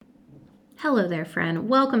Hello there, friend.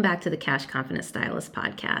 Welcome back to the Cash Confident Stylist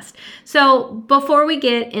podcast. So, before we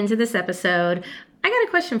get into this episode, I got a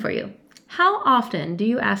question for you. How often do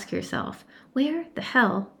you ask yourself, where the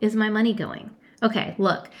hell is my money going? Okay,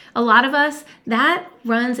 look, a lot of us, that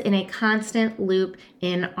runs in a constant loop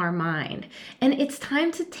in our mind. And it's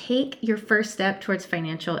time to take your first step towards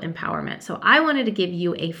financial empowerment. So I wanted to give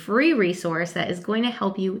you a free resource that is going to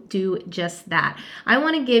help you do just that. I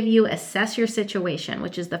want to give you Assess Your Situation,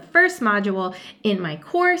 which is the first module in my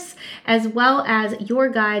course, as well as your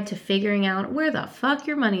guide to figuring out where the fuck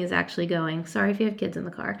your money is actually going. Sorry if you have kids in the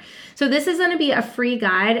car. So this is going to be a free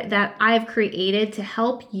guide that I've created to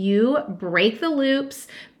help you break the loops,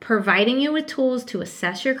 providing you with tools to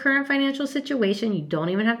assess your current financial situation. You don't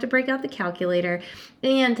even have to break out the calculator,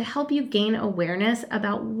 and to help you gain awareness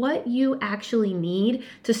about what you actually need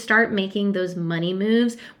to start making those money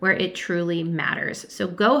moves where it truly matters. So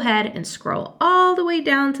go ahead and scroll all the way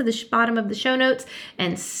down to the bottom of the show notes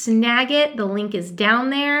and snag it. The link is down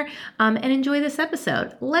there, and enjoy this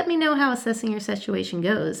episode. Let me know how assessing your situation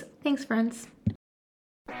goes. Thanks, friends.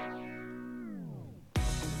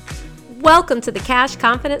 Welcome to the Cash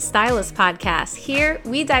Confident Stylist podcast. Here,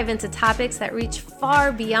 we dive into topics that reach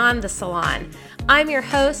far beyond the salon. I'm your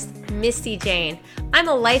host, Missy Jane. I'm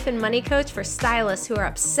a life and money coach for stylists who are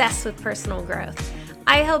obsessed with personal growth.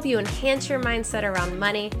 I help you enhance your mindset around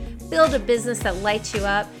money, build a business that lights you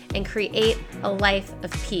up, and create a life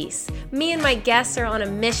of peace. Me and my guests are on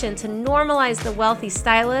a mission to normalize the wealthy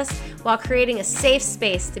stylist while creating a safe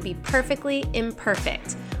space to be perfectly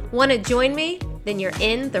imperfect. Want to join me? Then you're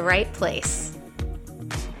in the right place.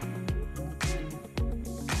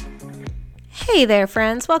 Hey there,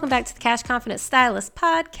 friends. Welcome back to the Cash Confident Stylist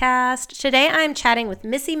podcast. Today I'm chatting with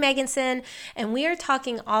Missy Megginson, and we are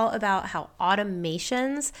talking all about how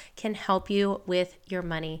automations can help you with your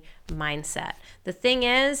money mindset. The thing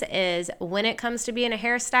is when it comes to being a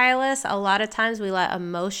hairstylist, a lot of times we let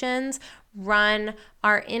emotions run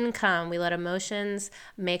our income. We let emotions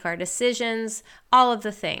make our decisions, all of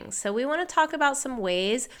the things. So we want to talk about some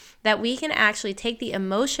ways that we can actually take the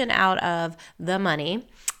emotion out of the money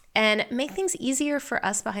and make things easier for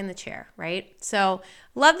us behind the chair, right? So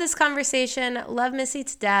love this conversation. Love Missy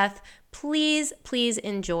to death. Please, please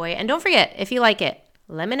enjoy. And don't forget, if you like it,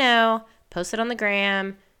 let me know. Post it on the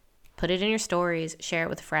gram. Put it in your stories. Share it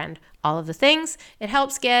with a friend. All of the things. It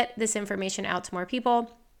helps get this information out to more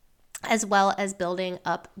people, as well as building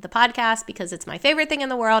up the podcast, because it's my favorite thing in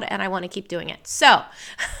the world and I want to keep doing it. So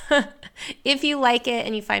if you like it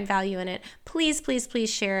and you find value in it, please, please, please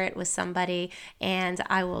share it with somebody, and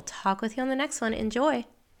I will talk with you on the next one. Enjoy.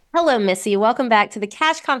 Hello, Missy. Welcome back to the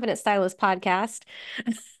Cash Confident Stylist podcast.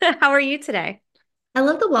 How are you today? I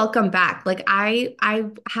love the welcome back. Like I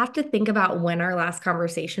have to think about when our last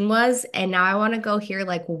conversation was, and now I want to go hear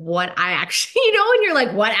like what I actually, when you're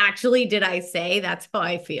like, what actually did I say? That's how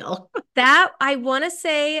I feel. That I want to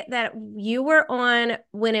say that you were on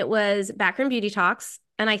when it was Backroom Beauty Talks,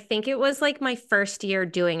 and I think it was like my first year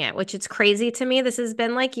doing it, which is crazy to me. This has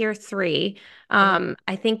been like year 3.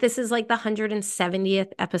 I think this is like the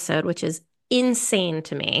 170th episode, which is insane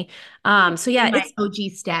to me. So yeah, My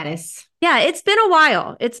OG status. it's been a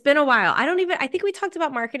while. It's been a while. I think we talked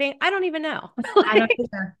about marketing. I don't even know. I don't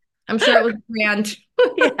either. I'm sure it was grand.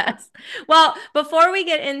 Yes. Well, before we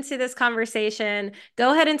get into this conversation,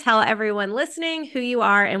 go ahead and tell everyone listening who you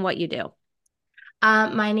are and what you do.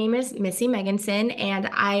 My name is Missy Megginson, and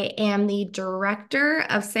I am the Director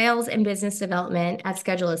of Sales and Business Development at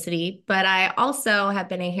Schedulicity, but I also have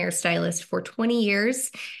been a hairstylist for 20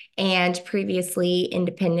 years and previously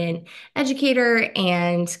independent educator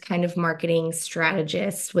and kind of marketing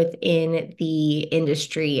strategist within the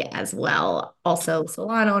industry as well. Also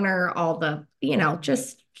salon owner, all the,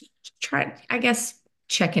 just try, I guess,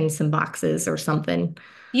 check in some boxes or something.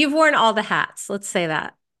 You've worn all the hats. Let's say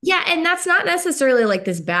that. Yeah, and that's not necessarily like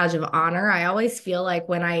this badge of honor. I always feel like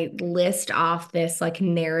when I list off this like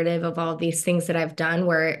narrative of all these things that I've done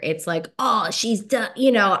where it's like, oh, she's done,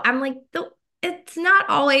 I'm like, it's not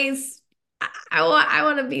always, I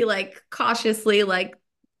want to be like cautiously like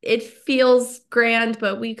it feels grand,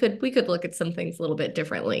 but we could look at some things a little bit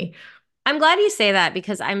differently. I'm glad you say that,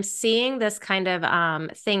 because I'm seeing this kind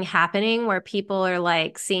of thing happening where people are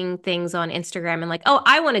like seeing things on Instagram and like, oh,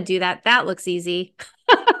 I want to do that. That looks easy.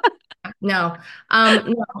 No,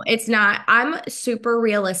 no, it's not. I'm super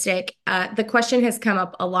realistic. The question has come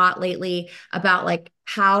up a lot lately about like,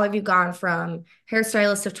 how have you gone from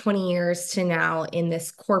hairstylist of 20 years to now in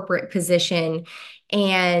this corporate position?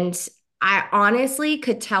 And I honestly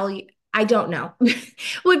could tell you, I don't know,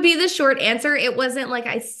 would be the short answer. It wasn't like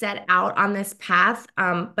I set out on this path.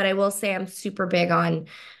 But I will say I'm super big on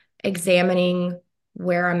examining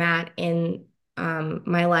where I'm at in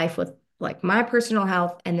my life with like my personal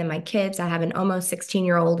health and then my kids. I have an almost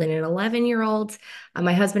 16-year-old and an 11-year-old.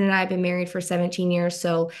 My husband and I have been married for 17 years.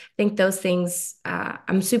 So I think those things,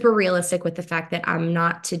 I'm super realistic with the fact that I'm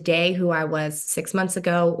not today who I was 6 months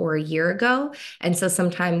ago or a year ago. And so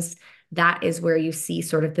sometimes that is where you see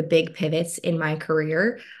sort of the big pivots in my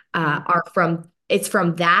career Mm. are from, it's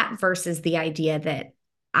from that versus the idea that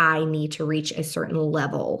I need to reach a certain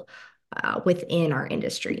level within our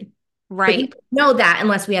industry. But you Right. know that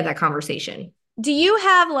unless we had that conversation. Do you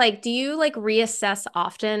like reassess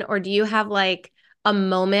often, or do you have like a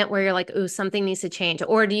moment where you're like, ooh, something needs to change?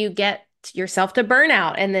 Or do you get yourself to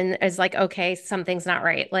burnout and then it's like, okay, something's not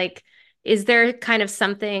right? Like, is there kind of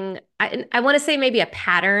something, I want to say maybe a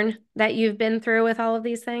pattern that you've been through with all of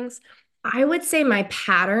these things? I would say my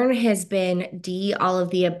pattern has been D, all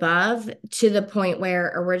of the above, to the point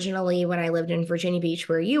where originally when I lived in Virginia Beach,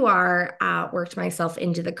 where you are, worked myself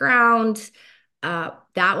into the ground.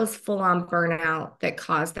 That was full on burnout that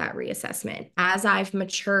caused that reassessment. As I've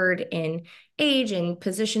matured in age and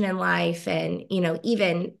position in life, and,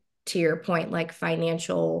 even to your point, like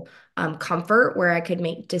financial comfort, where I could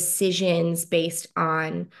make decisions based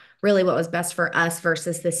on really what was best for us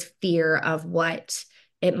versus this fear of what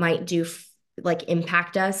it might do like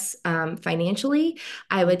impact us financially.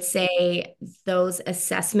 I would say those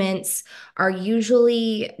assessments are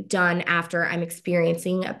usually done after I'm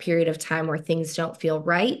experiencing a period of time where things don't feel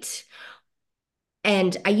right.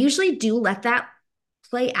 And I usually do let that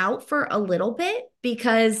play out for a little bit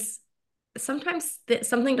because sometimes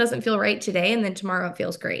something doesn't feel right today and then tomorrow it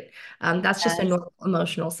feels great. That's just a Yes. normal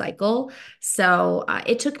emotional cycle. So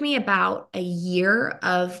it took me about a year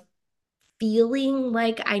of feeling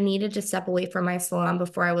like I needed to step away from my salon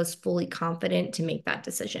before I was fully confident to make that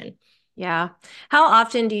decision. Yeah. How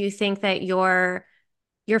often do you think that your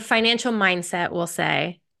financial mindset, will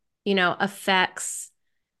say, affects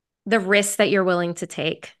the risks that you're willing to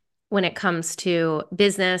take when it comes to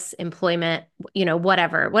business, employment,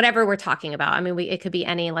 whatever we're talking about. I mean, it could be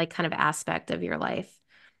any like kind of aspect of your life.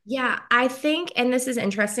 Yeah, I think, and this is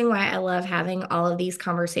interesting why I love having all of these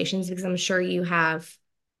conversations because I'm sure you have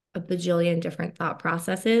a bajillion different thought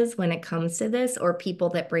processes when it comes to this or people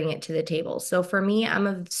that bring it to the table. So for me, I'm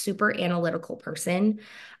a super analytical person.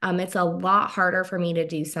 It's a lot harder for me to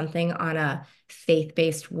do something on a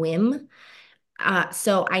faith-based whim.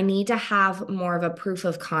 So I need to have more of a proof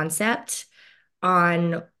of concept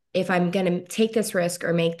on if I'm going to take this risk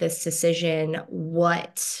or make this decision,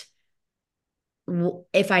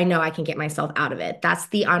 if I know I can get myself out of it. That's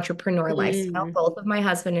the entrepreneur lifestyle. Mm. Both of my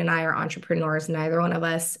husband and I are entrepreneurs. Neither one of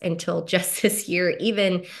us, until just this year,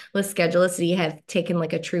 even with Schedulicity, have taken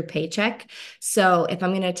like a true paycheck. So if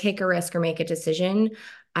I'm going to take a risk or make a decision,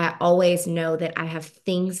 I always know that I have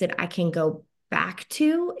things that I can go back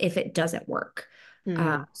to if it doesn't work.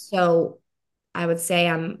 Mm. So I would say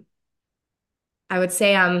I'm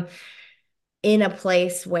in a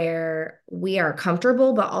place where we are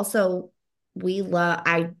comfortable, but also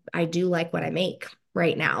I do like what I make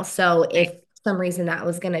right now. So if Right. for some reason that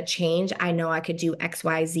was going to change, I know I could do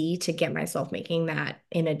XYZ to get myself making that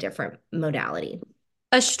in a different modality.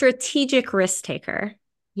 A strategic risk taker.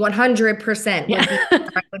 100% Yeah. would be where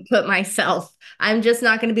I would put myself. I'm just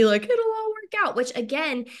not going to be like, it'll all work out, which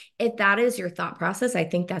again, if that is your thought process, I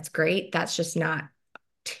think that's great. That's just not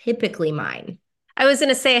typically mine. I was going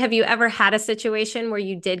to say, have you ever had a situation where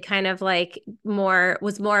you did kind of like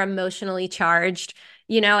was more emotionally charged,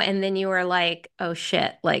 and then you were like, oh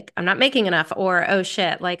shit, like I'm not making enough, or oh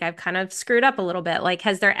shit, like I've kind of screwed up a little bit. Like,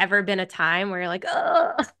 has there ever been a time where you're like,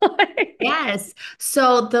 oh, Yes.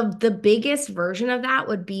 So the biggest version of that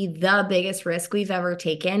would be the biggest risk we've ever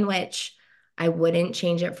taken, which I wouldn't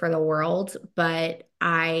change it for the world, but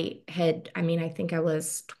I mean, I think I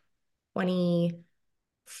was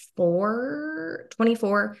 24,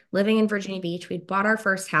 living in Virginia Beach. We'd bought our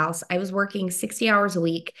first house. I was working 60 hours a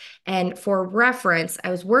week. And for reference,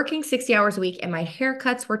 I was working 60 hours a week and my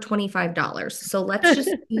haircuts were $25. So let's just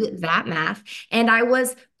do that math. And I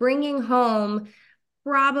was bringing home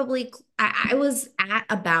probably I was at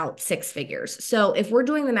about six figures. So if we're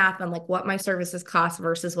doing the math on like what my services cost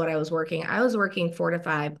versus what I was working 4 to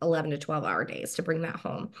 5, 11 to 12 hour days to bring that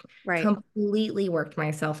home. right. Completely worked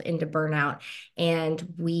myself into burnout. And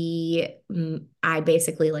I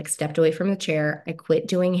basically like stepped away from the chair. I quit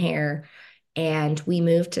doing hair and we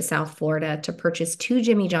moved to South Florida to purchase two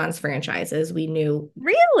Jimmy John's franchises. We knew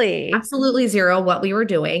Really? absolutely zero what we were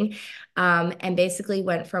doing. And basically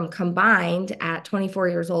went from combined at 24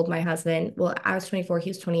 years old, my husband, well, I was 24, he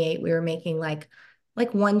was 28. We were making like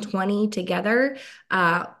like 120 together.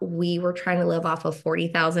 We were trying to live off of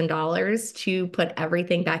 $40,000 to put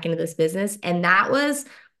everything back into this business. And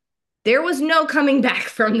there was no coming back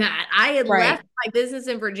from that. I had Right. left my business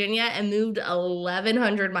in Virginia and moved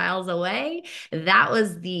 1,100 miles away. That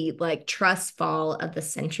was the like trust fall of the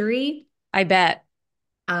century. I bet.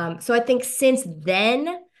 So I think since then,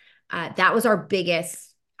 that was our biggest.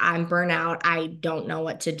 I'm burnout. I don't know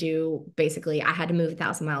what to do. Basically, I had to move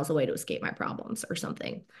 1,000 miles away to escape my problems or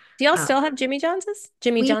something. Do y'all Uh, still have Jimmy John's?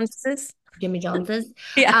 Jimmy we John's? Jimmy Jones's.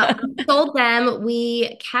 Yeah. We sold them.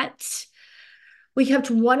 We kept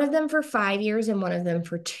one of them for 5 years and one of them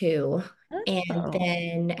for two. And Oh,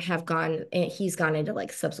 then he's gone into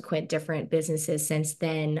like subsequent different businesses since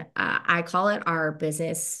then. I call it our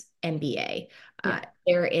business MBA. yeah.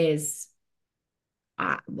 There is,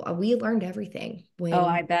 we learned everything Oh,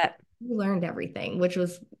 I when bet. we learned everything, which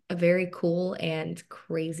was a very cool and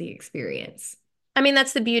crazy experience. I mean,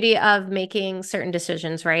 that's the beauty of making certain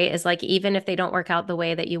decisions, right? Is like even if they don't work out the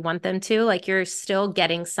way that you want them to, like you're still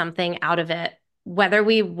getting something out of it, whether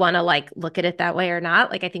we want to like look at it that way or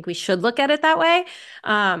not. Like I think we should look at it that way,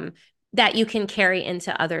 um, that you can carry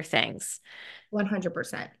into other things.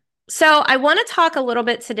 100%. So I want to talk a little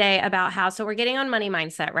bit today about how, so we're getting on money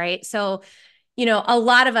mindset, right? So a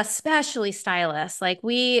lot of us, especially stylists, like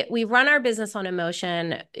we run our business on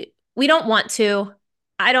emotion. We don't want to.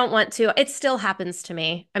 I don't want to. It still happens to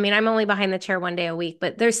me. I mean, I'm only behind the chair 1 day a week,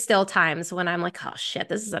 but there's still times when I'm like, oh shit,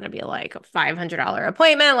 this is going to be like a $500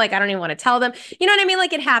 appointment. Like, I don't even want to tell them. You know what I mean?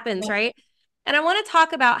 Like, it happens, right? And I want to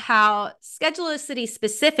talk about how Schedulicity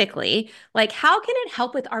specifically, like, how can it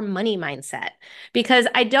help with our money mindset? Because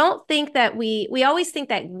I don't think that we always think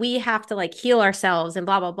that we have to like heal ourselves and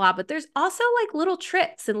blah blah blah, but there's also like little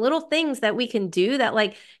tricks and little things that we can do that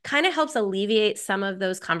like kind of helps alleviate some of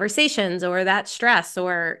those conversations or that stress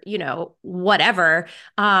or whatever,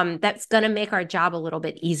 that's going to make our job a little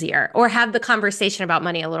bit easier or have the conversation about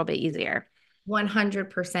money a little bit easier.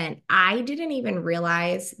 100%. I didn't even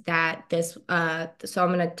realize that so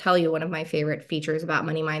I'm going to tell you one of my favorite features about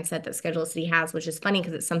money mindset that Schedulicity has, which is funny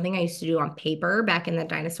because it's something I used to do on paper back in the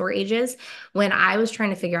dinosaur ages when I was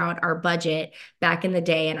trying to figure out our budget back in the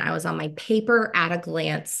day and I was on my paper at a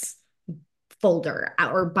glance folder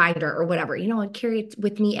or binder or whatever. I'd carry it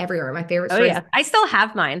with me everywhere. My favorite Oh stories yeah, I still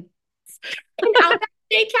have mine. and out at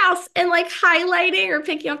the steakhouse and like highlighting or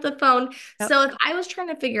picking up the phone. Yep. So if I was trying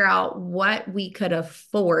to figure out what we could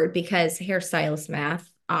afford, because hairstylist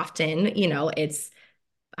math often, it's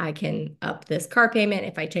I can up this car payment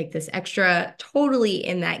if I take this extra, totally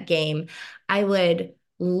in that game. I would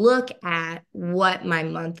look at what my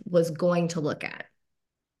month was going to look at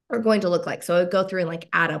or going to look like. So I would go through and like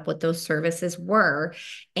add up what those services were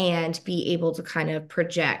and be able to kind of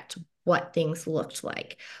project what things looked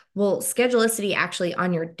like. Well, Schedulicity actually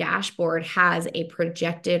on your dashboard has a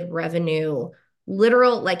projected revenue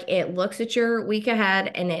literal, like it looks at your week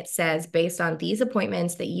ahead and it says based on these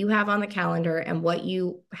appointments that you have on the calendar and what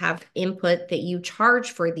you have input that you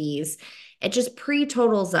charge for these, it just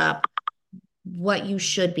pre-totals up what you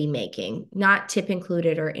should be making, not tip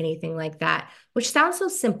included or anything like that, which sounds so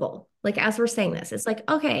simple. Like as we're saying this, it's like,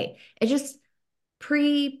 okay, it just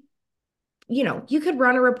pre, you could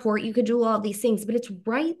run a report, you could do all these things, but it's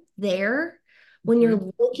right there when Mhm.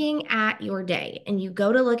 you're looking at your day and you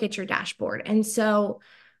go to look at your dashboard. And so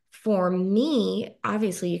for me,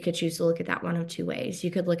 obviously, you could choose to look at that one of two ways.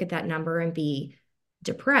 You could look at that number and be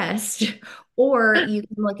depressed, or you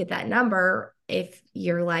can look at that number if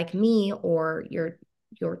you're like me or you're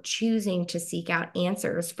choosing to seek out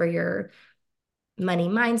answers for your money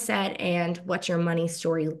mindset and what your money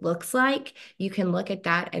story looks like. You can look at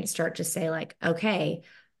that and start to say like, okay,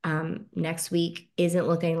 next week isn't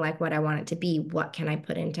looking like what I want it to be. What can I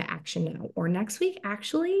put into action now? Or next week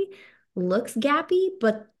actually looks gappy,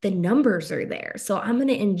 but the numbers are there. So I'm going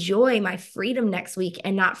to enjoy my freedom next week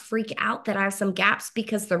and not freak out that I have some gaps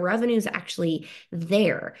because the revenue is actually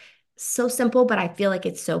there. So simple, but I feel like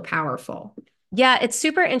it's so powerful. Yeah, it's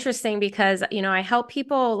super interesting because, I help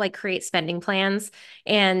people like create spending plans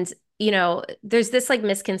and there's this like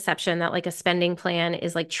misconception that like a spending plan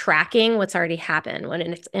is like tracking what's already happened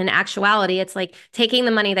when in actuality it's like taking the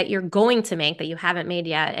money that you're going to make that you haven't made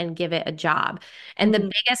yet and give it a job. And the Mm,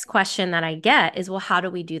 biggest question that I get is, well, how do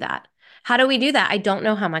we do that? How do we do that? I don't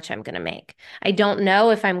know how much I'm going to make. I don't know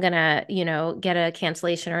if I'm going to, get a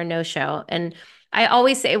cancellation or a no-show. And I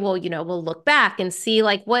always say, well, we'll look back and see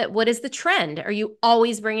like what is the trend? Are you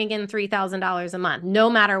always bringing in $3,000 a month, no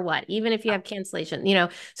matter what, even if you have cancellation,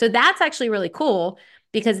 So that's actually really cool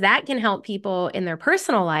because that can help people in their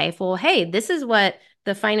personal life. Well, hey, this is what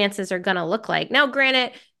the finances are going to look like. Now,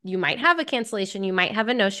 granted, you might have a cancellation, you might have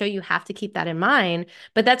a no-show. You have to keep that in mind.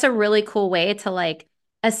 But that's a really cool way to like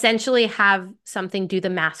essentially have something do the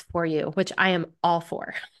math for you, which I am all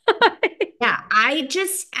for. Yeah, I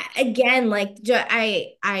just again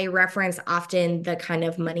I reference often the kind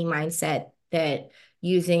of money mindset that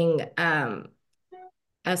using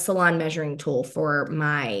a salon measuring tool for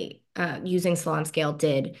my using salon scale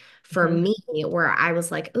did for Mhm. me, where I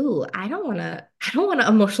was like, ooh, I don't want to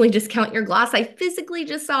emotionally discount your gloss. I physically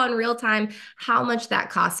just saw in real time how much that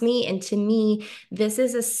cost me. And to me, this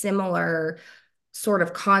is a similar sort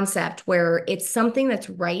of concept where it's something that's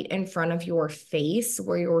right in front of your face,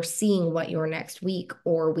 where you're seeing what your next week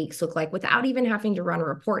or weeks look like without even having to run a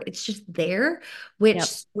report. It's just there, which Yep.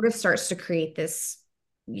 sort of starts to create this.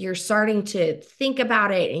 You're starting to think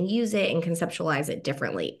about it and use it and conceptualize it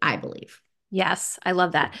differently, I believe. Yes, I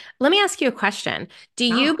love that. Let me ask you a question. Do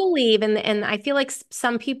Yeah, you believe in, and I feel like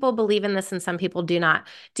some people believe in this and some people do not.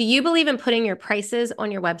 Do you believe in putting your prices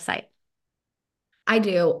on your website? I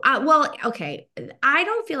do. Well, okay. I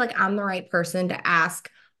don't feel like I'm the right person to ask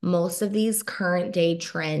most of these current day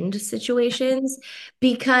trend situations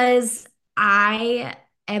because I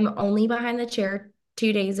am only behind the chair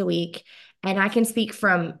 2 days a week and I can speak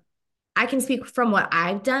from what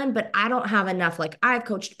I've done, but I don't have enough. Like I've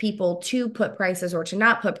coached people to put prices or to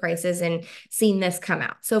not put prices and seen this come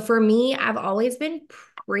out. So for me, I've always been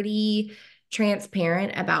pretty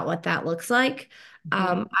transparent about what that looks like.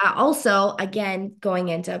 Mhm. I also, again, going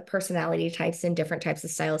into personality types and different types of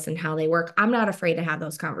stylists and how they work, I'm not afraid to have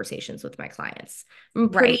those conversations with my clients. I'm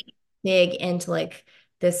Right. pretty big into like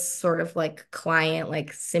this sort of like client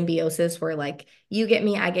like symbiosis where like you get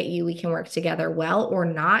me, I get you, we can work together well or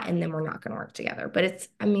not, and then we're not going to work together. But it's,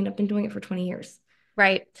 I mean, I've been doing it for 20 years.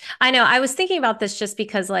 Right. I know. I was thinking about this just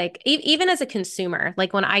because, like, even as a consumer,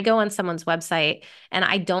 like when I go on someone's website and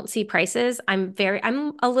I don't see prices, I'm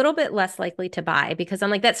a little bit less likely to buy because I'm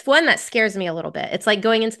like, that's one that scares me a little bit. It's like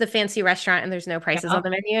going into the fancy restaurant and there's no prices on Yeah, the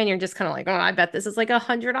menu and you're just kind of like, oh, I bet this is like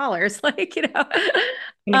 $100. Like, you know.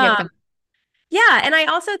 gonna get Um, them. yeah. And I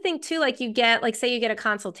also think too, like you get, like, say you get a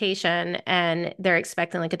consultation and they're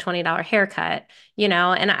expecting like a $20 haircut, you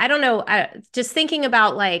know, and I don't know, just thinking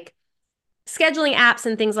about like, scheduling apps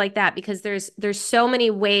and things like that because there's so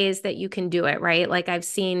many ways that you can do it, right? Like I've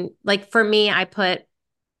seen like for me I put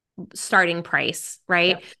starting price,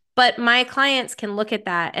 right? Yep. But my clients can look at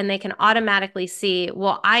that and they can automatically see,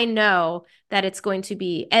 well, I know that it's going to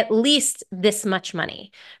be at least this much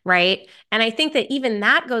money, right? And I think that even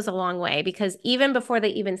that goes a long way because even before they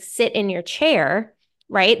even sit in your chair,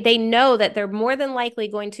 right, they know that they're more than likely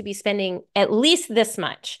going to be spending at least this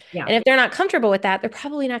much. Yeah. And if they're not comfortable with that, they're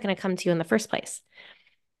probably not going to come to you in the first place.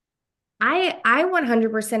 I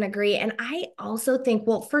 100% agree. And I also think,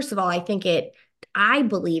 well, first of all, I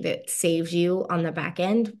believe it saves you on the back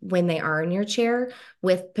end when they are in your chair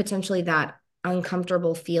with potentially that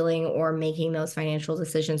uncomfortable feeling or making those financial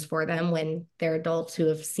decisions for them when they're adults who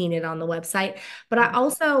have seen it on the website. But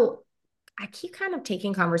I keep kind of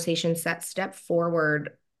taking conversations that step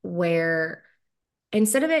forward where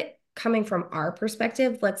instead of it coming from our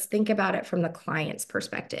perspective, let's think about it from the client's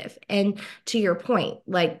perspective. And to your point,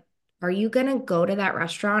 like, are you going to go to that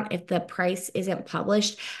restaurant if the price isn't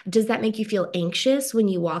published? Does that make you feel anxious when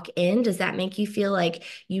you walk in? Does that make you feel like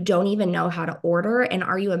you don't even know how to order? And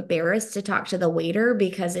are you embarrassed to talk to the waiter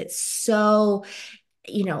because it's so,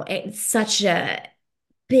 it's such a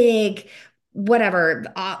big whatever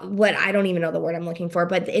what I don't even know the word I'm looking for,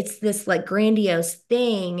 but it's this like grandiose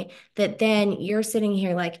thing that then you're sitting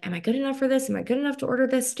here like, am I good enough for this? Am I good enough to order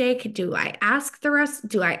this steak? Do I ask the rest?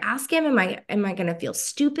 Do I ask him? Am I going to feel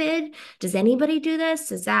stupid? Does anybody do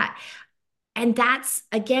this? Is that, and that's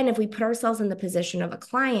again, if we put ourselves in the position of a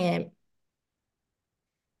client,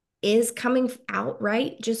 is coming out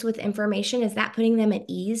right just with information, is that putting them at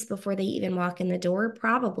ease before they even walk in the door?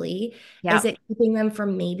 Probably. Is Yeah. it keeping them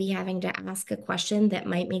from maybe having to ask a question that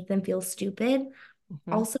might make them feel stupid?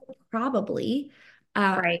 Mhm. Also, probably.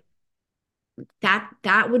 uh, Right.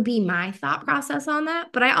 that would be my thought process on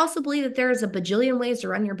that, but I also believe that there's a bajillion ways to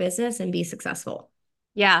run your business and be successful.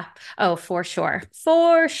 Yeah. Oh, for sure.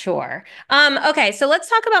 For sure. Okay, so let's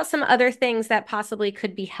talk about some other things that possibly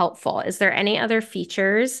could be helpful. Is there any other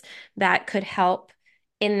features that could help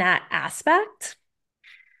in that aspect?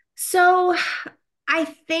 So I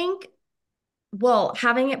think, well,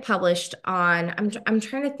 having it published on, I'm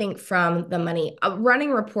trying to think from the money,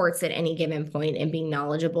 running reports at any given point and being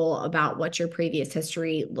knowledgeable about what your previous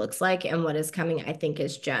history looks like and what is coming, I think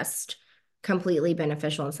is just completely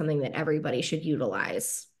beneficial and something that everybody should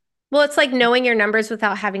utilize. Well, it's like knowing your numbers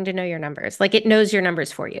without having to know your numbers. Like it knows your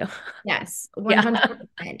numbers for you. Yes, Yeah.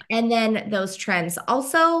 100%. And then those trends.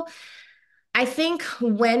 Also, I think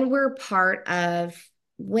when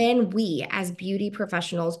we as beauty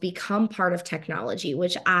professionals become part of technology,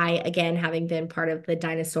 which I, again, having been part of the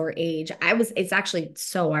dinosaur age, it's actually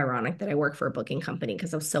so ironic that I work for a booking company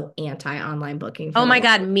because I was so anti-online booking Oh for the my long.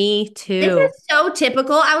 God, me This too. is so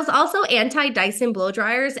typical. I was also anti Dyson blow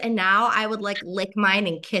dryers, and now I would like lick mine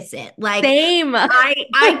and kiss it. Like Same. I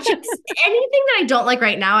just anything that I don't like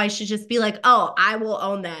right now, I should just be like, oh, I will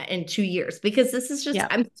own that in 2 years because this is just Yeah.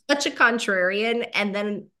 I'm such a contrarian, and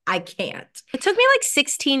then I can't. It took me like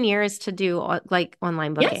 16 years to do like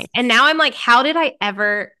online booking. Yes. And now I'm like, how did I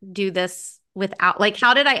ever do this without, like,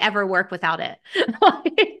 how did I ever work without it?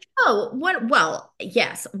 Like, Oh, well,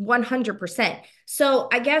 yes, 100%. So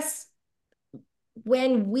I guess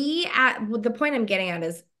the point I'm getting at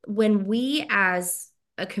is when we as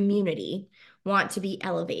a community want to be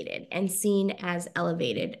elevated and seen as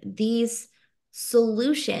elevated, these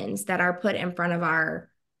solutions that are put in front of our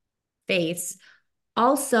face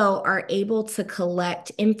also are able to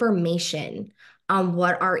collect information on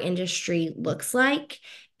what our industry looks like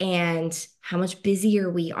and how much busier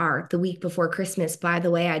we are the week before Christmas. By the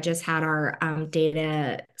way, I just had our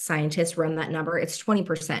data scientists run that number. It's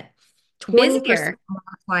 20%. 20% busier. more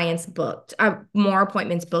clients booked, more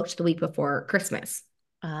appointments booked the week before Christmas.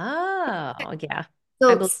 Oh, yeah. I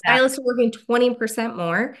So believe that. stylists are working 20%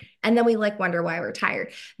 more, and then we like wonder why we're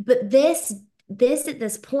tired. But this at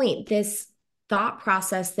this point, this thought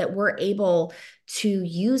process that we're able to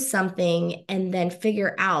use something and then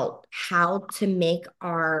figure out how to make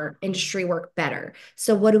our industry work better.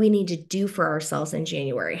 So what do we need to do for ourselves in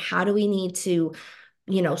January? How do we need to,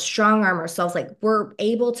 strong arm ourselves? Like we're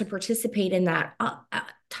able to participate in that.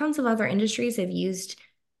 Tons of other industries have used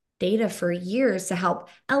data for years to help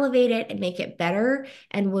elevate it and make it better.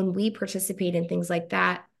 And when we participate in things like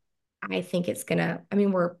that, I think I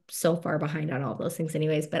mean, we're so far behind on all those things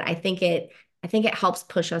anyways, but I think it helps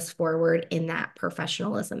push us forward in that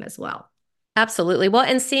professionalism as well. Absolutely. Well,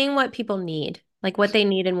 and seeing what people need, like what they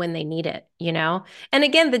need and when they need it, you know? And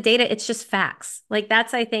again, the data, it's just facts. Like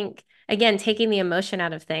that's, I think, again, taking the emotion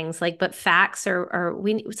out of things. Like, but facts are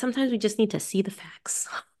we sometimes we just need to see the facts.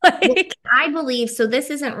 Well, Like, I believe so. This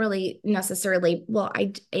isn't really necessarily, well,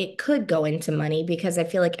 it could go into money because I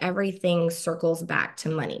feel like everything circles back to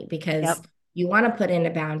money because yep. you want to put in a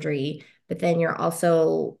boundary, but then you're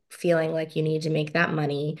also feeling like you need to make that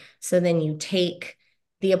money. So then you take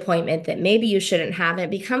the appointment that maybe you shouldn't have. It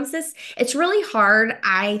becomes it's really hard,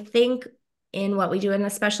 I think, in what we do, and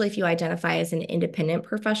especially if you identify as an independent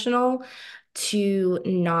professional, to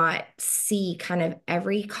not see kind of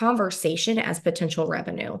every conversation as potential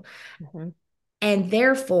revenue. Mhm. And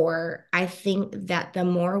therefore, I think that the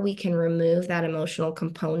more we can remove that emotional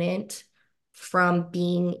component from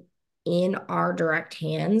being in our direct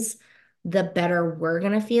hands, the better we're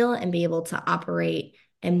going to feel and be able to operate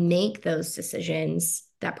and make those decisions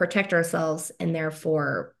that protect ourselves and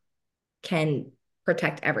therefore can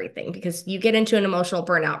protect everything. Because you get into an emotional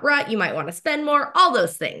burnout rut, you might want to spend more, all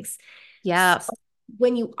those things. So Yes.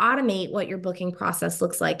 when you automate what your booking process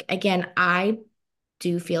looks like, again, I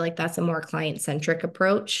do feel like that's a more client-centric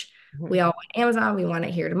approach. We Mhm. all want Amazon, we want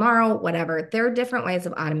it here tomorrow, whatever. There are different ways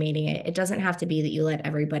of automating it. It doesn't have to be that you let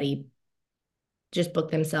everybody just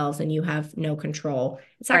book themselves and you have no control.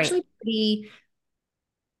 It's Right. actually pretty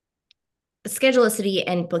Schedulicity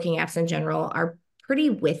and booking apps in general are pretty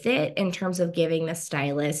with it in terms of giving the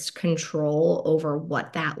stylist control over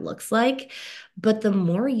what that looks like. But the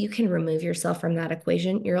more you can remove yourself from that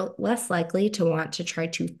equation, you're less likely to want to try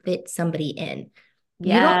to fit somebody in.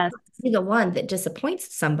 You don't Yes. want to be the one that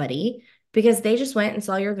disappoints somebody because they just went and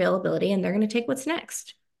saw your availability and they're going to take what's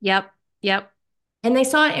next. Yep. Yep. And they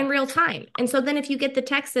saw it in real time. And so then if you get the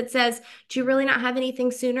text that says, do you really not have anything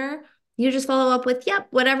sooner? You just follow up with, yep,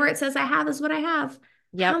 whatever it says I have is what I have. How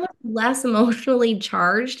Yep. much less emotionally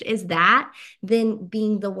charged is that than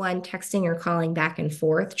being the one texting or calling back and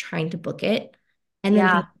forth trying to book it and then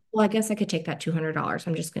Yeah. think, well, I guess I could take that $200.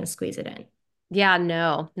 I'm just going to squeeze it in. Yeah,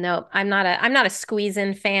 no, no, I'm not a squeeze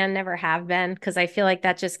in fan, never have been, because I feel like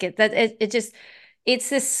that just gets that it just it's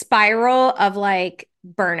this spiral of like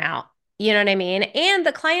burnout. You know what I mean? And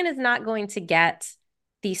the client is not going to get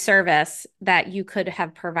the service that you could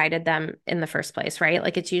have provided them in the first place, right?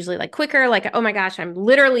 Like it's usually like quicker, like, oh my gosh, I'm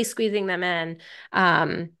literally squeezing them in.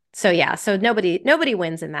 So yeah, so nobody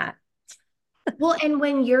wins in that. Well, and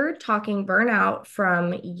when you're talking burnout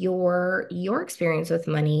from your experience with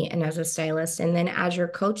money and as a stylist, and then as you're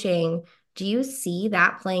coaching, do you see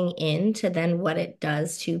that playing into then what it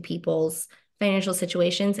does to people's financial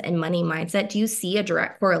situations and money mindset? Do you see a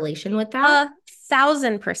direct correlation with that?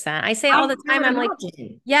 1,000%. I say I all the I time, would I'm like,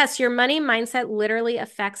 imagine. yes, your money mindset literally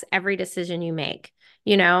affects every decision you make,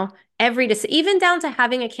 you know, every decision, even down to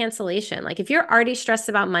having a cancellation. Like if you're already stressed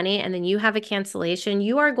about money and then you have a cancellation,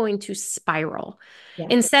 you are going to spiral Yeah.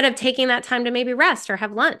 instead of taking that time to maybe rest or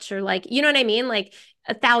have lunch or like, you know what I mean? Like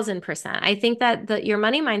 1,000%. I think that your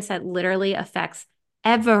money mindset literally affects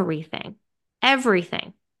everything,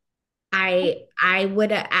 everything. I would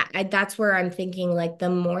that's where I'm thinking like the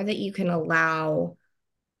more that you can allow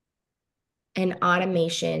an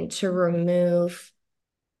automation to remove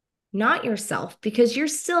not yourself because you're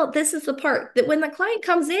still this is the part that when the client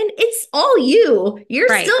comes in it's all you're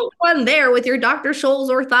Right. still one there with your Dr. Scholl's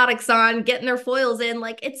orthotics on getting their foils in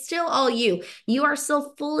like it's still all you are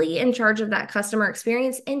still fully in charge of that customer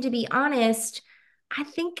experience and to be honest I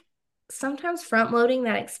think sometimes front loading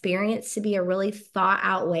that experience to be a really thought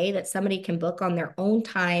out way that somebody can book on their own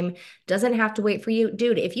time doesn't have to wait for you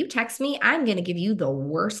dude if you text me I'm going to give you the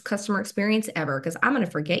worst customer experience ever because I'm going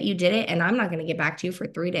to forget you did it and I'm not going to get back to you for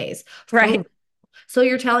 3 days Right. for so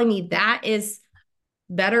you're telling me that is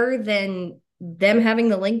better than them having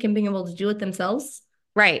the link and being able to do it themselves?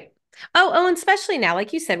 Right. And especially now,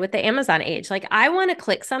 like you said, with the Amazon age, like I want to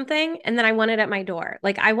click something and then I want it at my door.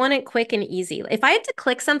 Like I want it quick and easy. If I had to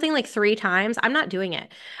click something like 3 times, I'm not doing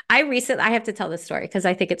it. I have to tell this story because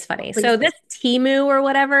I think it's funny. Please So do. this Temu or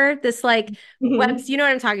whatever, this like Mhm. you know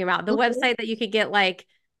what I'm talking about? The Mhm. website that you could get like,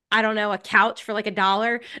 I don't know, a couch for like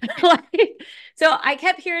 $1. Like, so I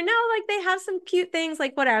kept hearing, no, like they have some cute things,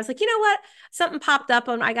 like whatever. I was like, you know what? Something popped up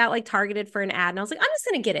on I got like targeted for an ad and I was like, I'm just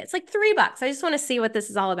gonna get it. It's like $3. I just want to see what this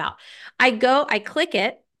is all about. I click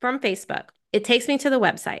it from Facebook. It takes me to the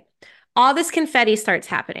website. All this confetti starts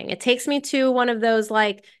happening. It takes me to one of those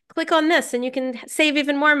like click on this and you can save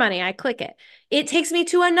even more money. I click it. It takes me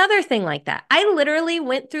to another thing like that. I literally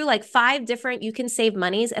went through like 5 different you can save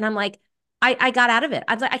monies and I'm like I got out of it.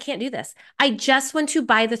 I was like I can't do this. I just want to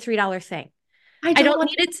buy the $3 thing. I I don't don't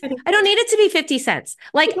want need it. to. I don't need it to be 50 cents.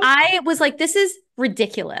 Like I was like, this is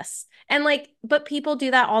ridiculous. And like, but people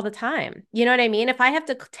do that all the time. You know what I mean? If I have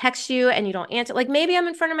to text you and you don't answer, like maybe I'm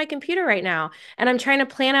in front of my computer right now and I'm trying to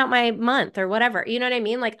plan out my month or whatever. You know what I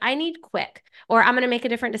mean? Like I need quick or I'm going to make a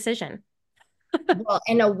different decision. Well,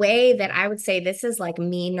 in a way that I would say this is like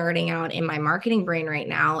me nerding out in my marketing brain right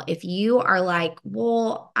now. If you are like,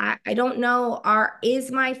 well, I don't know,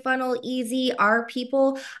 is my funnel easy? Are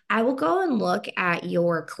people, I will go and look at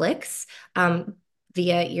your clicks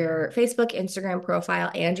via your Facebook, Instagram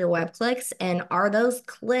profile, and your web clicks. And are those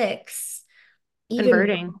clicks even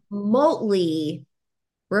Converting. remotely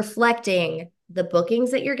reflecting the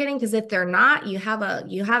bookings that you're getting? Because if they're not, you have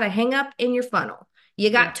a hang up in your funnel. You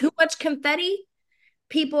Yeah. got too much confetti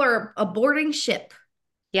people are aborting ship.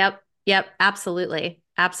 Yep. Yep. Absolutely.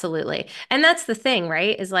 Absolutely. And that's the thing,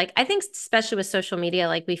 right? Is like, I think, especially with social media,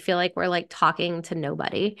 like we feel like we're like talking to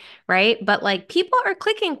nobody, right? But like people are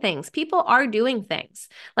clicking things, people are doing things.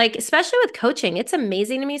 Like, especially with coaching, it's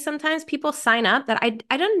amazing to me sometimes people sign up that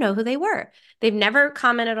I don't know who they were. They've never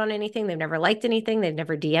commented on anything, they've never liked anything, they've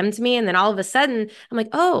never DM'd me. And then all of a sudden, I'm like,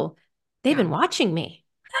 oh, they've Yeah. been watching me.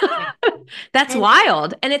 Yeah. That's And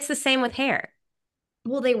wild. And it's the same with hair.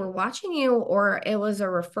 well, they were watching you, or it was a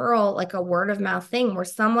referral, like a word of mouth thing where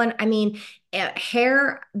someone, I mean,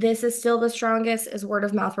 hair, this is still the strongest is word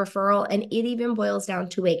of mouth referral. And it even boils down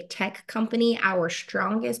to a tech company. Our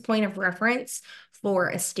strongest point of reference for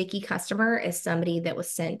a sticky customer is somebody that was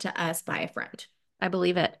sent to us by a friend. I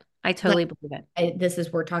believe it. I Like totally believe it.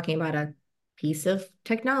 we're talking about a piece of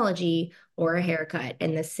technology or a haircut,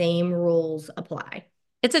 and the same rules apply.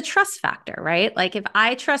 It's a trust factor, right? Like if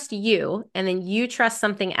I trust you and then you trust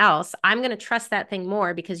something else, I'm going to trust that thing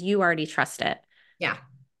more because you already trust it. Yeah,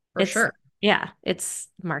 for It's, sure. yeah, it's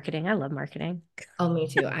marketing. I love marketing. Oh, me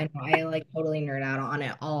too. I know. I like totally nerd out on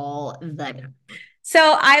it all the time.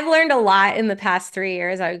 So I've learned a lot in the past 3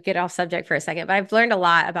 years. I get off subject for a second, but I've learned a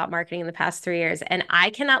lot about marketing in the past 3 years. And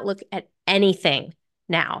I cannot look at anything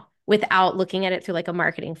now without looking at it through like a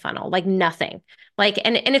marketing funnel, like nothing. Like,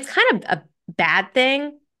 and it's kind of a bad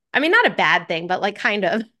thing. I mean, not a bad thing, but like kind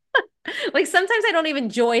of. Like sometimes I don't even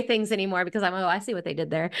enjoy things anymore because I'm, oh, I see what they did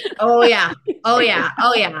there. Oh yeah. Oh yeah.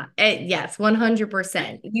 Oh yeah. Yes,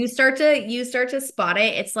 100%. You start to spot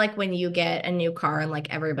it. It's like when you get a new car and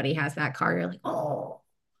like everybody has that car, you're like, oh,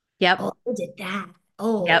 Yep. oh, I did that.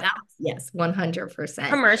 Oh, Yep. that was, yes,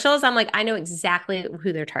 100%. Commercials, I'm like, I know exactly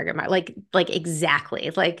who their target market, like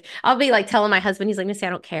exactly. Like I'll be like telling my husband, he's like, Missy, I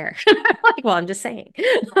don't care. I'm like, well, I'm just saying.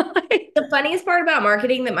 Like, The funniest part about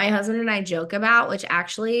marketing that my husband and I joke about, which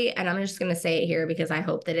actually, and I'm just going to say it here because I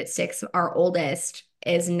hope that it sticks, our oldest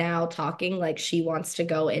is now talking like she wants to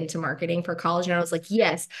go into marketing for college. And I was like,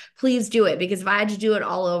 yes, please do it. Because if I had to do it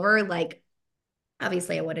all over, like,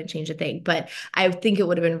 obviously I wouldn't change a thing, but I think it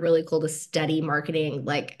would have been really cool to study marketing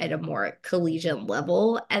like at a more collegiate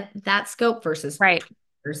level at that scope versus Right.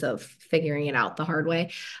 years of figuring it out the hard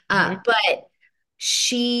way. Mhm. But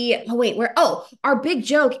oh wait, our big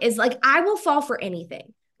joke is like, I will fall for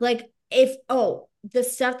anything. Like the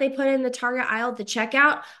stuff they put in the Target aisle, the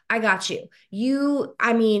checkout, I got you.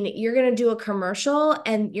 I mean, you're going to do a commercial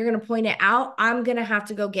and you're going to point it out. I'm going to have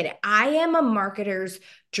to go get it. I am a marketer's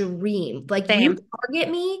dream. Like you Same.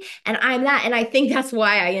 target me and I'm that. And I think that's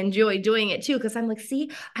why I enjoy doing it too. Cause I'm like,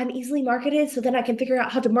 see, I'm easily marketed. So then I can figure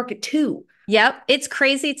out how to market too. Yep, it's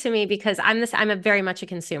crazy to me because I'm a very much a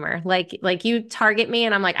consumer. Like you target me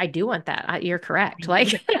and I'm like I do want that. You're correct. I Like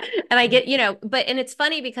need that. and I get, but and it's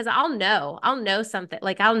funny because I'll know something.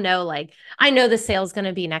 Like I'll know like I know the sale's going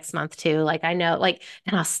to be next month too. Like I know like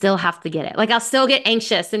and I'll still have to get it. Like I'll still get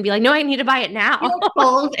anxious and be like no, I need to buy it now. You're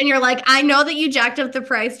cold and you're like, I know that you jacked up the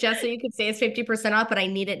price just so you could say it's 50% off, but I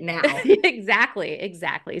need it now. Exactly,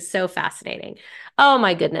 exactly. So fascinating. Oh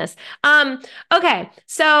my goodness. Okay.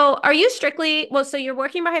 So are you strictly, well, so you're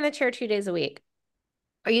working behind the chair 2 days a week.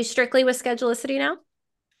 Are you strictly with Schedulicity now? I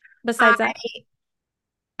Besides that?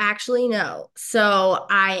 Actually, no. So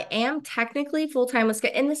I am technically full time with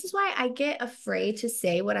and this is why I get afraid to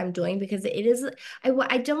say what I'm doing because it is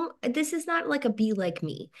I don't this is not like a be like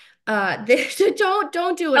me. Don't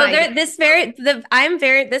do what Oh, I do. there, this very, the, I'm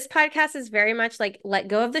very, this podcast is very much like let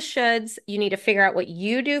go of the shoulds. You need to figure out what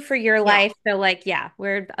you do for your Yeah. life. So, like, yeah,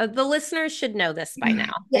 the listeners should know this by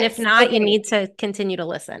now. And if Yes. not, you Okay. need to continue to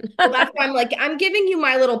listen. Well, that's why I'm like, I'm giving you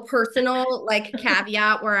my little personal like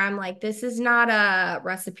caveat where I'm like, this is not a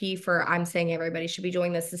recipe for I'm saying everybody should be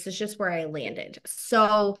doing this. This is just where I landed.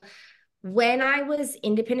 So when I was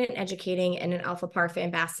independent educating and an Alpha Parfa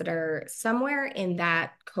ambassador, somewhere in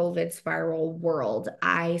that COVID spiral world,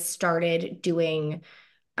 I started doing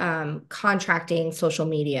contracting social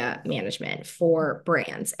media management for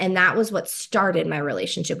brands. And that was what started my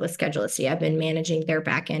relationship with Schedulicity. I've been managing their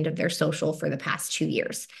back end of their social for the past 2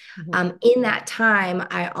 years. Mhm. In that time,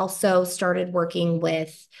 I also started working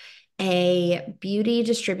with a beauty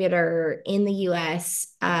distributor in the US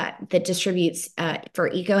that distributes for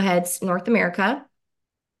EcoHeads North America.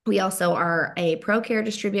 We also are a pro care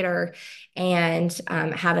distributor and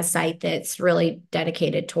have a site that's really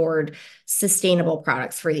dedicated toward sustainable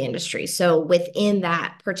products for the industry. So within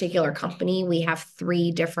that particular company, we have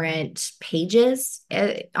 3 different pages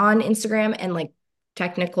on Instagram and like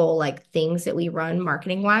technical like things that we run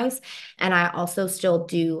marketing wise. And I also still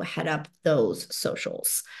do head up those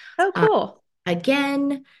socials. Oh, Uh, cool.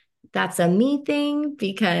 Again, that's a me thing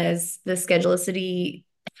because the Schedulicity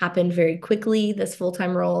happened very quickly, this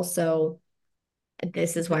full-time role. So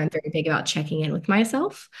this is why I'm very big about checking in with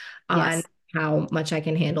myself on Yes. how much I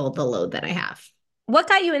can handle the load that I have. What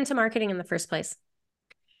got you into marketing in the first place?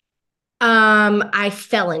 I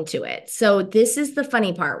fell into it. So this is the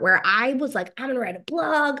funny part where I was like, I'm gonna write a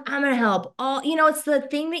blog, I'm gonna help all, it's the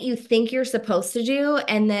thing that you think you're supposed to do.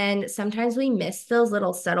 And then sometimes we miss those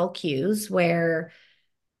little subtle cues where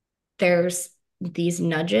there's these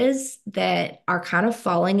nudges that are kind of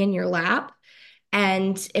falling in your lap.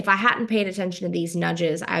 And if I hadn't paid attention to these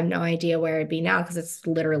nudges, I have no idea where I'd be now because it's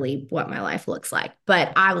literally what my life looks like.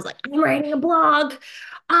 But I was like, I'm writing a blog.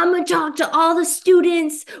 I'm going to talk to all the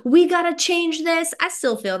students. We got to change this. I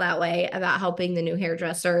still feel that way about helping the new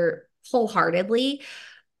hairdresser wholeheartedly.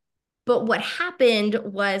 But what happened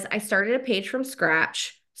was I started a page from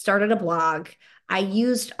scratch, started a blog. I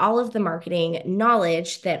used all of the marketing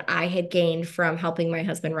knowledge that I had gained from helping my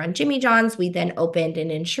husband run Jimmy John's. We then opened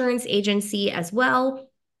an insurance agency as well.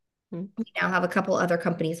 Hmm. We now have a couple other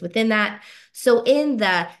companies within that. So, in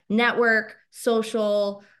the network,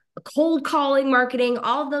 social, cold calling, marketing,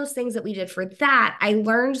 all of those things that we did for that, I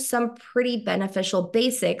learned some pretty beneficial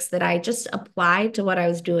basics that I just applied to what I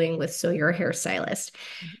was doing with So You're a Hairstylist.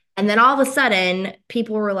 And then all of a sudden,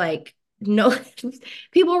 people were like, no,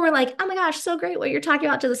 people were like, oh my gosh, so great what you're talking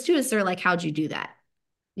about to the students. They're like, how'd you do that?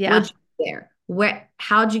 What'd Yeah. you do there?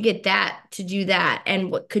 How'd you get that to do that?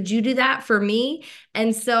 And what could you do that for me?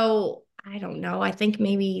 And so I don't know. I think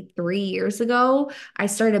maybe 3 years ago, I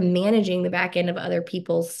started managing the back end of other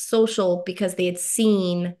people's social because they had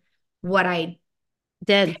seen what I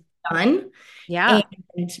Did. done. And Yeah.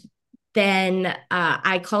 then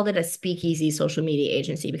I called it a speakeasy social media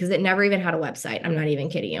agency because it never even had a website. I'm not even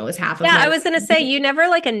kidding. It was half of Yeah, I my was gonna say you never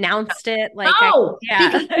like announced it. Like I no,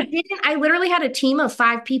 because yeah. I didn't. I literally had a team of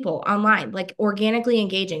 5 people online, like organically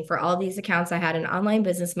engaging for all these accounts. I had an online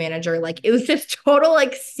business manager. Like it was this total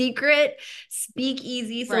like secret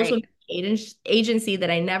speakeasy social Right. media agency that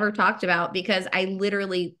I never talked about because I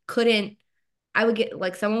literally couldn't. I would get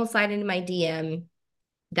like someone will slide into my DM.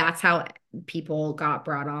 That's how people got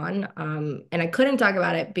brought on. And I couldn't talk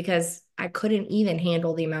about it because I couldn't even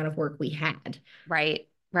handle the amount of work we had, Right,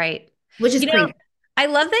 right. which is You know, crazy. I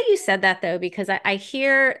love that you said that though, because I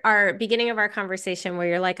hear our beginning of our conversation where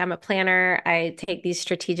you're like, I'm a planner, I take these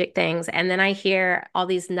strategic things, and then I hear all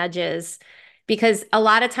these nudges because a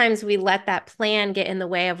lot of times we let that plan get in the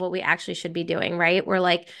way of what we actually should be doing, right? We're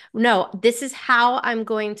like, no, this is how I'm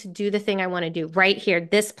going to do the thing I want to do right here.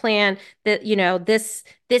 This plan that,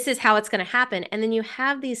 this is how it's going to happen. And then you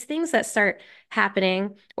have these things that start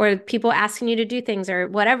happening or people asking you to do things or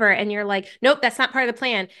whatever. And you're like, nope, that's not part of the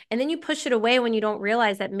plan. And then you push it away when you don't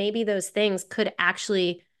realize that maybe those things could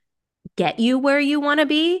actually get you where you want to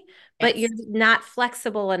be, but you're Yes. not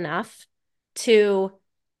flexible enough to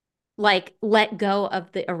like let go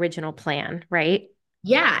of the original plan, right?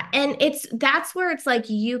 Yeah. And that's where it's like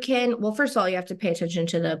you can, well, first of all, you have to pay attention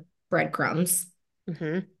to the breadcrumbs,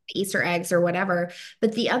 Hmm. Easter eggs or whatever.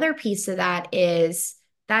 But the other piece of that is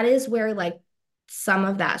where like some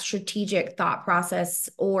of that strategic thought process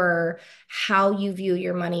or how you view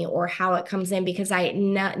your money or how it comes in, because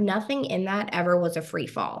nothing in that ever was a free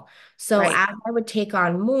fall. So Right. as I would take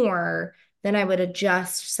on more, then I would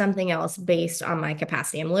adjust something else based on my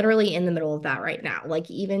capacity. I'm literally in the middle of that right now. Like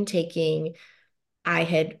even taking I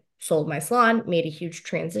had sold my salon, made a huge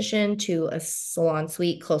transition to a salon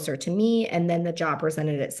suite closer to me. And then the job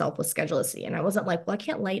presented itself with Schedulicity. And I wasn't like, well, I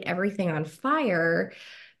can't light everything on fire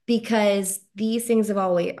because these things have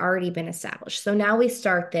already been established. So now we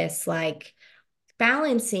start this like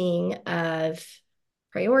balancing of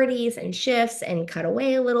priorities and shifts and cut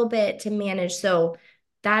away a little bit to manage. So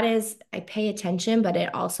that is, I pay attention, but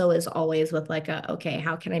it also is always with like okay,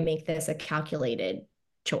 how can I make this a calculated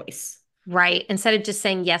choice? Right. Instead of just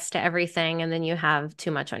saying yes to everything and then you have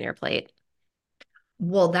too much on your plate.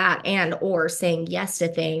 Well, that and or saying yes to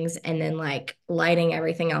things and then like lighting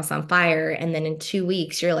everything else on fire. And then in 2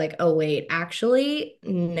 weeks, you're like, oh, wait, actually,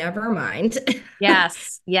 never mind.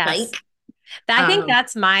 Yes. Yes. Like, I think um,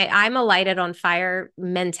 I'm a light it on fire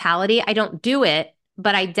mentality. I don't do it,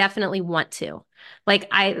 but I definitely want to. Like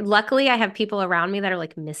luckily I have people around me that are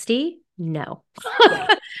like, Misty, no. yeah.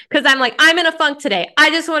 Because I'm like, I'm in a funk today. I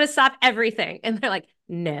just want to stop everything. And they're like,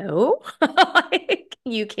 no, like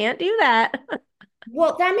you can't do that.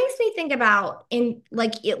 Well, that makes me think about in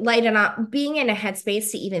like it lighting up being in a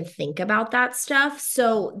headspace to even think about that stuff.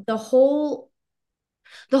 So the whole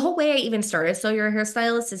way I even started So You're a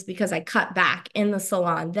Hairstylist is because I cut back in the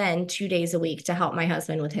salon then 2 days a week to help my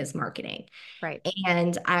husband with his marketing. Right.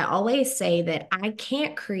 And I always say that I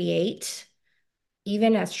can't create,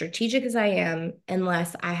 even as strategic as I am,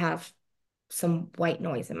 unless I have some white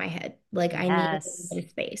noise in my head. Like I need a little Yes. bit of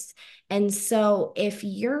space. And so if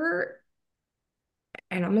you're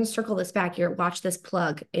and I'm going to circle this back here, watch this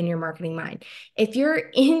plug in your marketing mind. If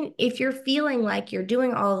you're feeling like you're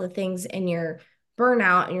doing all of the things and you're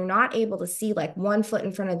burnout and you're not able to see like one foot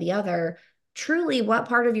in front of the other, truly, what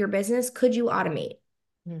part of your business could you automate?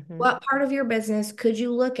 Hmm. What part of your business could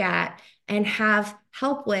you look at and have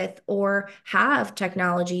help with or have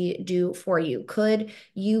technology do for you? Could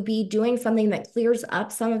you be doing something that clears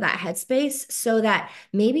up some of that headspace so that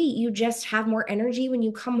maybe you just have more energy when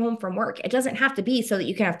you come home from work? It doesn't have to be so that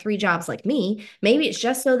you can have 3 jobs like me. Maybe it's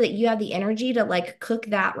just so that you have the energy to like cook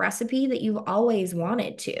that recipe that you've always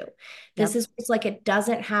wanted to. This Yep. is just like it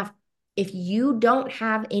doesn't have, if you don't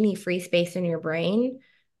have any free space in your brain,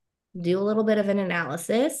 do a little bit of an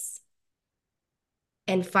analysis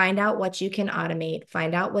and find out what you can automate,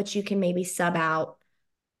 find out what you can maybe sub out,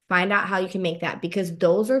 find out how you can make that because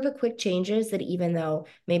those are the quick changes that even though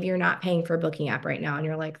maybe you're not paying for a booking app right now and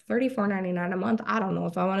you're like $34.99 a month, I don't know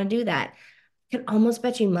if I want to do that. I can almost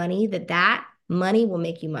bet you money that that money will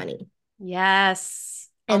make you money. Yes.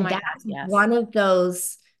 Oh And my God. that's Yes. one of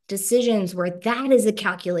those decisions where that is a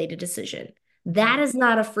calculated decision. That Right. is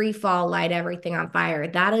not a free fall, light everything on fire.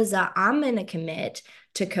 That is I'm going to commit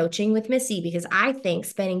to coaching with Missy because I think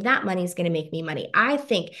spending that money is going to make me money. I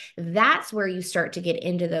think that's where you start to get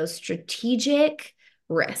into those strategic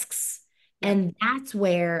risks. Yep. And that's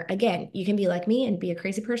where, again, you can be like me and be a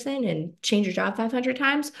crazy person and change your job 500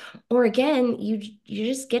 times. Or again, you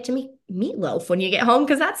just get to meet meatloaf when you get home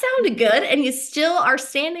because that sounded good and you still are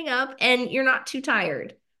standing up and you're not too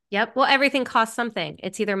tired. Yep. Well, everything costs something.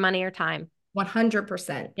 It's either money or time.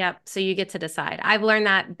 100%. Yep. So you get to decide. I've learned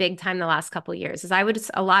that big time the last couple of years is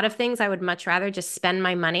a lot of things I would much rather just spend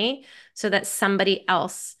my money so that somebody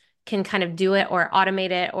else can kind of do it or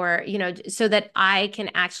automate it or, so that I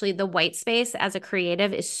can actually, the white space as a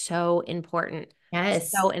creative is so important.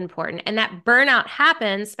 Yes. So important. And that burnout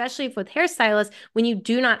happens, especially with hairstylists, when you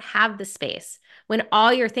do not have the space, when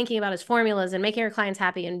all you're thinking about is formulas and making your clients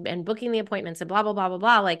happy and booking the appointments and blah, blah, blah, blah,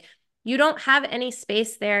 blah. Like you don't have any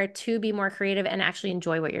space there to be more creative and actually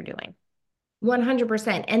enjoy what you're doing.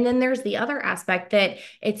 100%. And then there's the other aspect that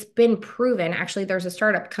it's been proven. Actually, there's a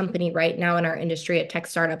startup company right now in our industry, a tech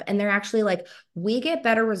startup, and they're actually like, we get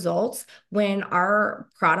better results when our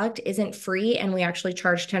product isn't free and we actually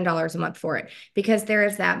charge $10 a month for it because there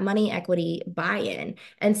is that money equity buy-in.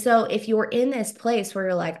 And so if you're in this place where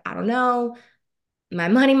you're like, I don't know, my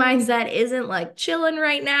money mindset isn't like chilling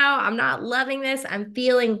right now. I'm not loving this. I'm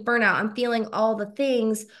feeling burnout. I'm feeling all the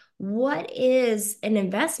things. What is an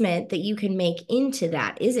investment that you can make into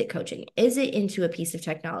that? Is it coaching? Is it into a piece of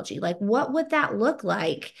technology? Like, what would that look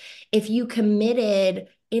like if you committed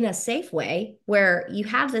in a safe way where you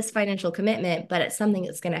have this financial commitment, but it's something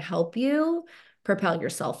that's going to help you propel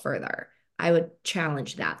yourself further? I would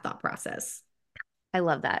challenge that thought process. I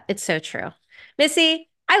love that. It's so true. Missy,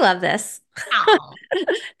 I love this. Oh, Thank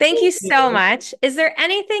thank you so you. much. Is there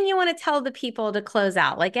anything you want to tell the people to close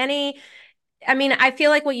out? I mean, I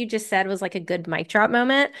feel like what you just said was like a good mic drop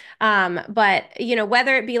moment. But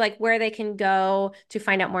whether it be like where they can go to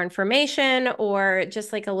find out more information or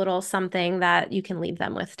just like a little something that you can leave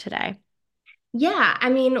them with today. Yeah,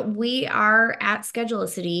 I mean, we are at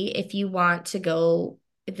Schedulicity if you want to go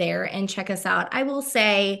there and check us out. I will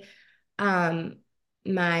say, um,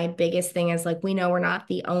 my biggest thing is like we know we're not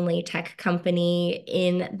the only tech company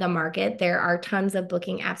in the market. There are tons of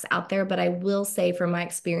booking apps out there, but I will say from my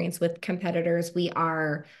experience with competitors, we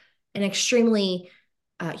are an extremely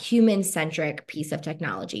human-centric piece of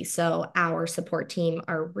technology. So our support team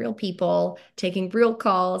are real people taking real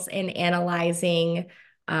calls and analyzing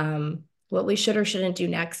what we should or shouldn't do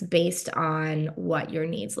next based on what your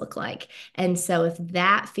needs look like. And so if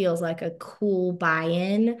that feels like a cool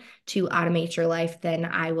buy-in to automate your life, then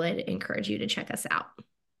I would encourage you to check us out.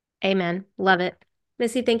 Amen. Love it.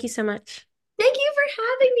 Missy, thank you so much. Thank you for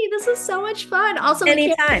having me. This was so much fun. Also, we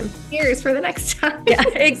can't Anytime. cheers for the next time. Yeah,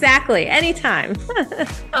 exactly. Anytime.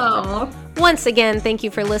 Oh. Once again, thank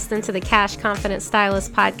you for listening to the Cash Confident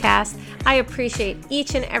Stylist podcast. I appreciate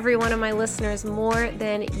each and every one of my listeners more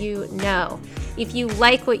than you know. If you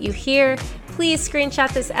like what you hear, please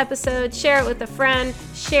screenshot this episode, share it with a friend,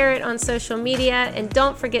 share it on social media, and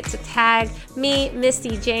don't forget to tag me,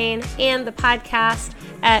 Misty Jane, and the podcast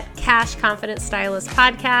at Cash Confident Stylist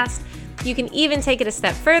Podcast. You can even take it a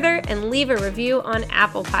step further and leave a review on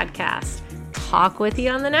Apple Podcasts. Talk with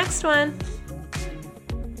you on the next one.